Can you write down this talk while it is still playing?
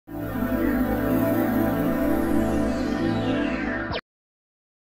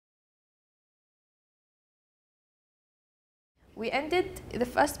We ended the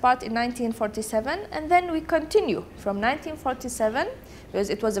first part in 1947, and then we continue from 1947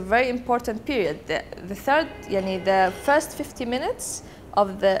 because it was a very important period. The first 50 minutes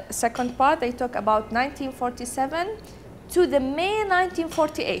of the second part, they talk about 1947 to the May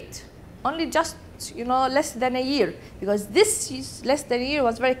 1948. Only just less than a year, because this less than a year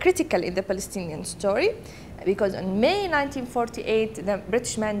was very critical in the Palestinian story, because in May 1948 the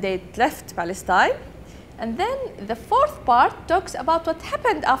British mandate left Palestine. And then the fourth part talks about what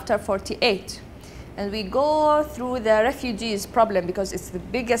happened after 48. And we go through the refugees problem, because it's the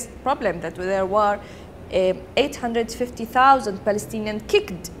biggest problem, that there were 850,000 Palestinians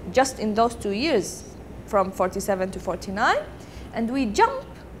kicked just in those 2 years, from 47 to 49. And we jump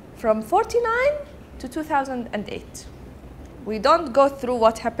from 49 to 2008. We don't go through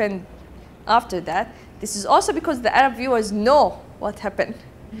what happened after that. This is also because the Arab viewers know what happened.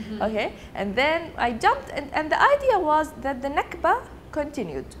 Okay, and then I jumped, and the idea was that the Nakba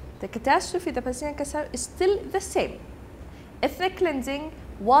continued. The catastrophe, the Palestinian catastrophe, is still the same. Ethnic cleansing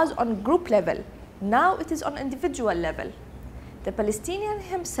was on group level. Now it is on individual level. The Palestinian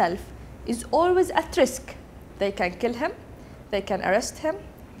himself is always at risk. They can kill him, they can arrest him,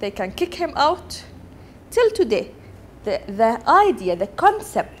 they can kick him out. Till today, the idea, the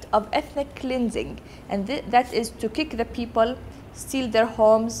concept of ethnic cleansing, and that is to kick the people, steal their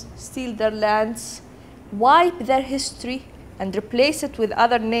homes, steal their lands, wipe their history and replace it with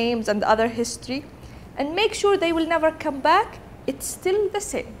other names and other history, and make sure they will never come back, it's still the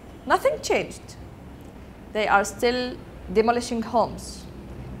same. Nothing changed. They are still demolishing homes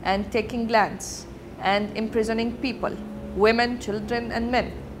and taking lands and imprisoning people, women, children, and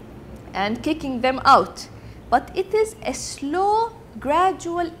men, and kicking them out. But it is a slow,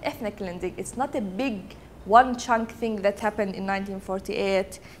 gradual ethnic cleansing. It's not a big one chunk thing that happened in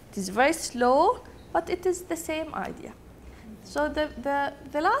 1948. It is very slow, but it is the same idea. So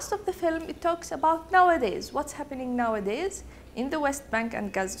the last of the film, it talks about nowadays, what's happening nowadays in the West Bank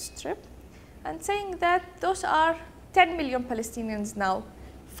and Gaza Strip, and saying that those are 10 million Palestinians now,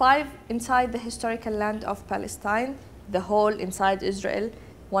 5 inside the historical land of Palestine, the whole inside Israel,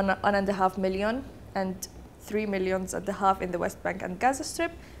 1.5 million, and 3.5 million in the West Bank and Gaza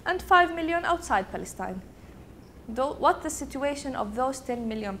Strip, and 5 million outside Palestine. What's the situation of those 10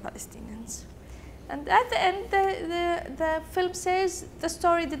 million Palestinians? And at the end, the film says the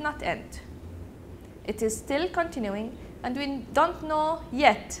story did not end. It is still continuing, and we don't know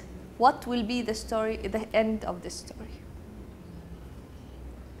yet what will be the story, the end of this story.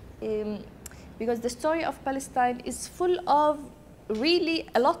 Because the story of Palestine is full of really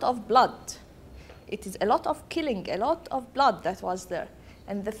a lot of blood. It is a lot of killing, a lot of blood that was there.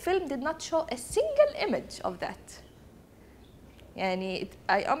 And the film did not show a single image of that. I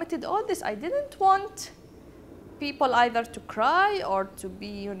omitted all this. I didn't want people either to cry or to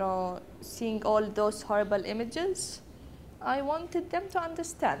be, seeing all those horrible images. I wanted them to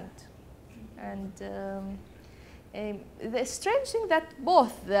understand. And the strange thing that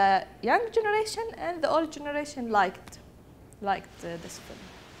both the young generation and the old generation liked this film.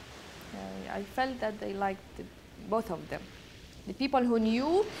 I felt that they liked both of them. The people who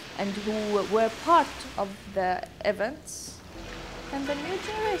knew and who were part of the events, and the new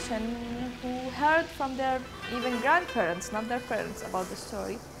generation who heard from their even grandparents, not their parents, about the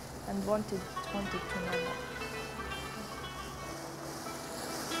story, and wanted to know more.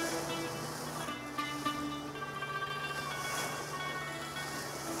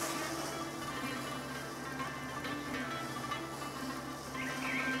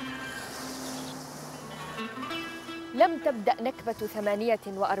 لم تبدأ نكبة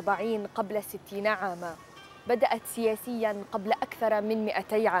 48 قبل 60 عاماً. بدأت سياسياً قبل أكثر من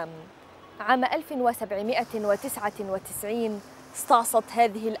 200 عام. عام 1799 استعصت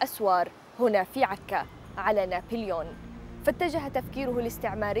هذه الأسوار هنا في عكا على نابليون، فاتجه تفكيره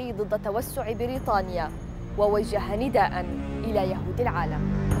الاستعماري ضد توسع بريطانيا ووجه نداءً إلى يهود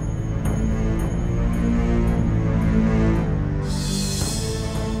العالم.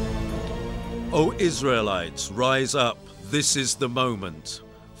 O Israelites, rise up. This is the moment.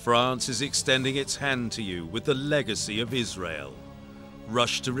 France is extending its hand to you with the legacy of Israel.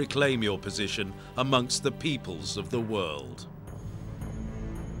 Rush to reclaim your position amongst the peoples of the world.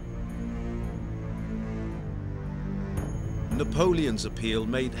 Napoleon's appeal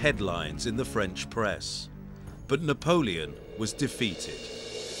made headlines in the French press, but Napoleon was defeated.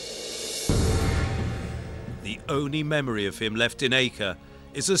 The only memory of him left in Acre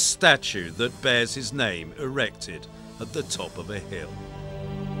is a statue that bears his name erected at the top of a hill.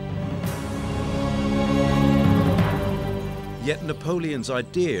 Yet Napoleon's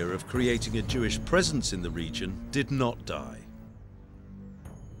idea of creating a Jewish presence in the region did not die.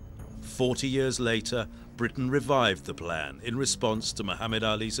 40 years later, Britain revived the plan in response to Muhammad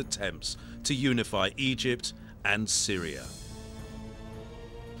Ali's attempts to unify Egypt and Syria.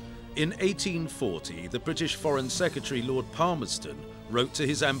 In 1840, the British Foreign Secretary Lord Palmerston wrote to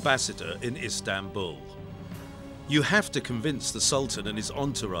his ambassador in Istanbul, "You have to convince the Sultan and his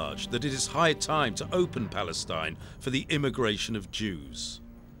entourage that it is high time to open Palestine for the immigration of Jews."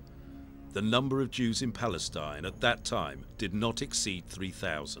 The number of Jews in Palestine at that time did not exceed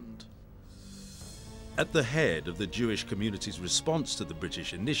 3,000. At the head of the Jewish community's response to the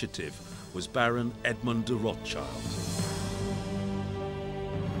British initiative was Baron Edmund de Rothschild.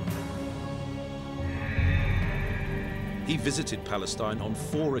 He visited Palestine on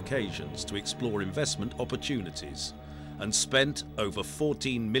 4 occasions to explore investment opportunities and spent over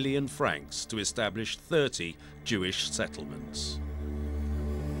 14 million francs to establish 30 Jewish settlements.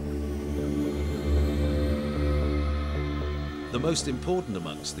 The most important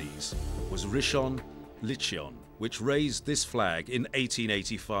amongst these was Rishon LeZion, which raised this flag in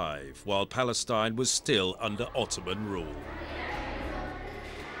 1885, while Palestine was still under Ottoman rule.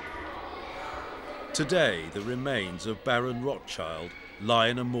 Today, the remains of Baron Rothschild lie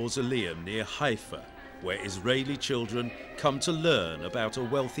in a mausoleum near Haifa, where Israeli children come to learn about a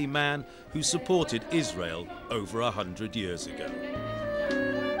wealthy man who supported Israel over 100 years ago.